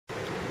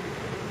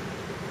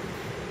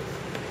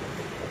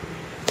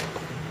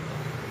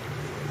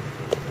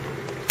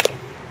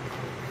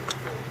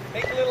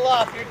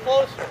off. You're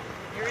closer.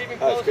 You're even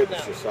closer it's good now.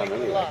 it's your son Take a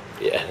little anyway.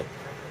 off. Yeah.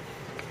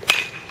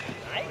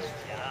 Nice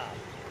job.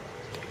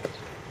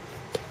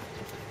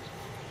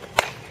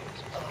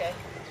 Okay.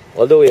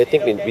 Although I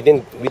think we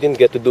didn't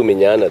get to do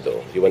Miñana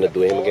though. You want to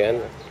do him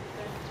again?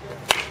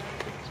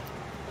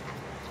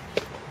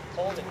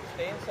 Hold it.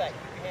 Stay inside.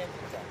 Keep your hands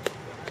inside.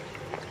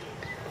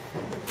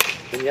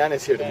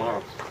 Vignana's here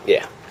tomorrow,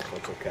 Yeah. so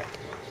it's okay.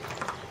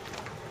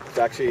 It's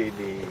actually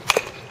the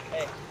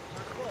Hey.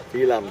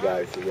 Elam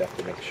guys that you have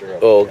to make sure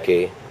of. Oh,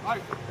 okay.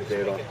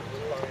 They don't.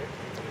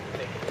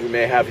 We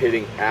may have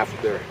hitting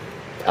after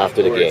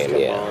After the game,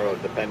 yeah. tomorrow,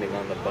 depending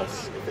on the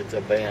bus. If it's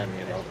a van,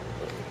 you know,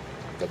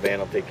 the van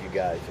will take you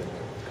guys and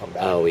come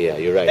back. Oh, yeah,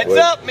 you're right. Heads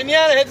up,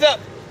 Miñana, heads up.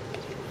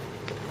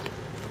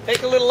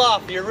 Take a little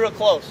off. You're real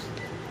close.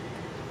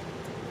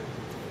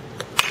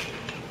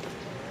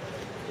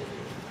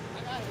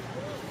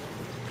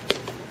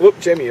 Whoop,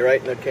 Jimmy, you're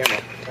right in the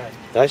camera.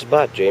 Nice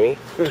bat, Jamie.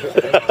 My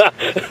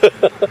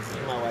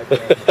wife.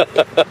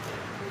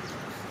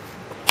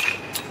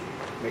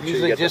 Make sure you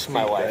Usually get the just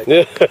my feet, wife.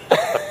 right?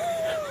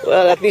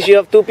 Well, at least you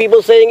have two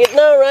people saying it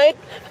now, right?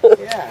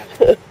 Yeah.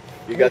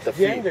 You got the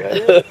feet, Gender.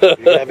 right?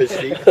 You have his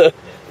feet.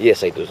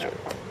 Yes, I do, sir.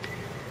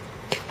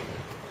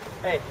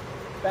 Hey,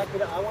 back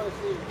it up. I want to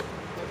see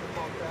what the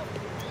ball travels.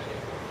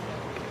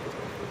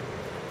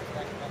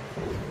 Back it up.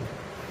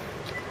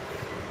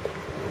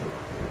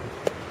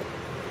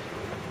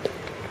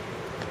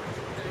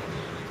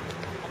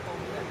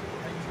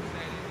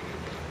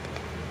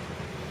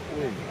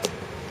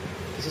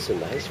 This is a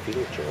nice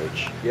field,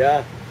 George.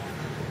 Yeah.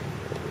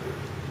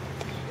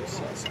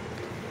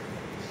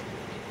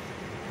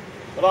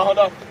 Hold on, hold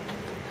on.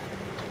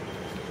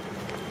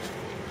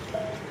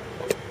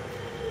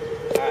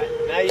 Alright,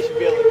 now you should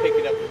be able to pick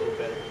it up a little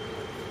better.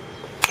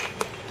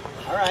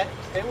 Alright,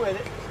 stay with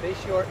it. Stay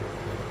short.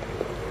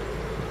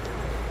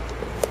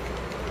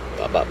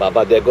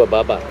 Baba, Diego,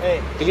 baba.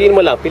 Hey. Piliin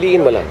mo lang,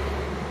 piliin mo lang.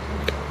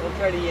 Don't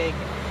try to yank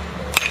it.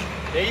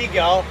 There you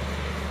go.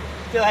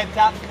 Still had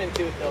top spin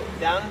to it though.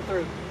 Down and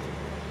through.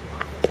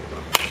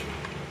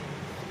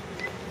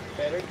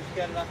 Better, just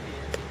got it off the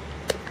end.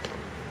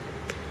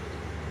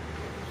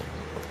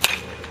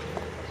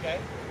 Okay.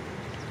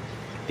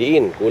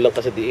 Diin, kulang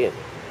ka sa diin.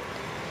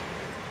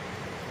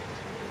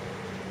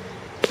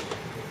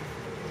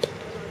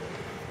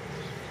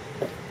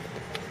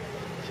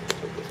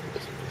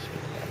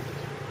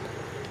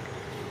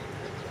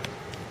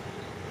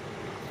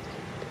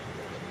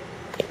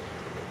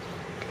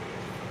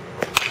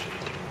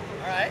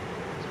 Alright.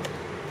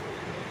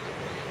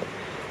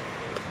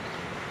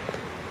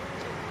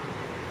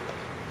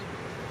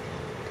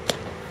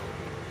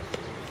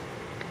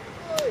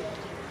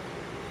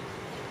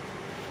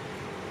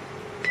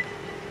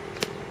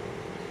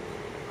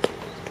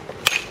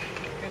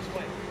 Good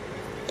swing.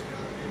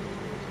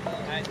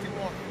 Alright, two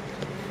more.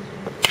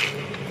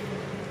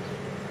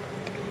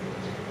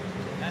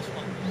 Last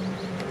one.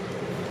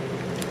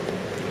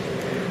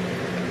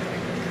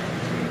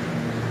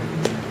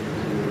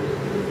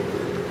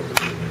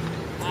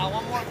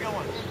 One more good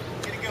one.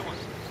 Get a good one.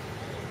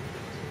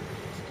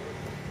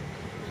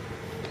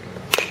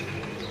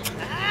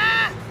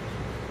 Ah!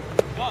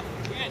 Go.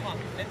 Good. Come on.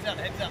 Heads up.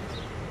 Heads up.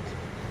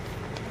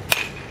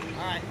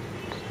 All right.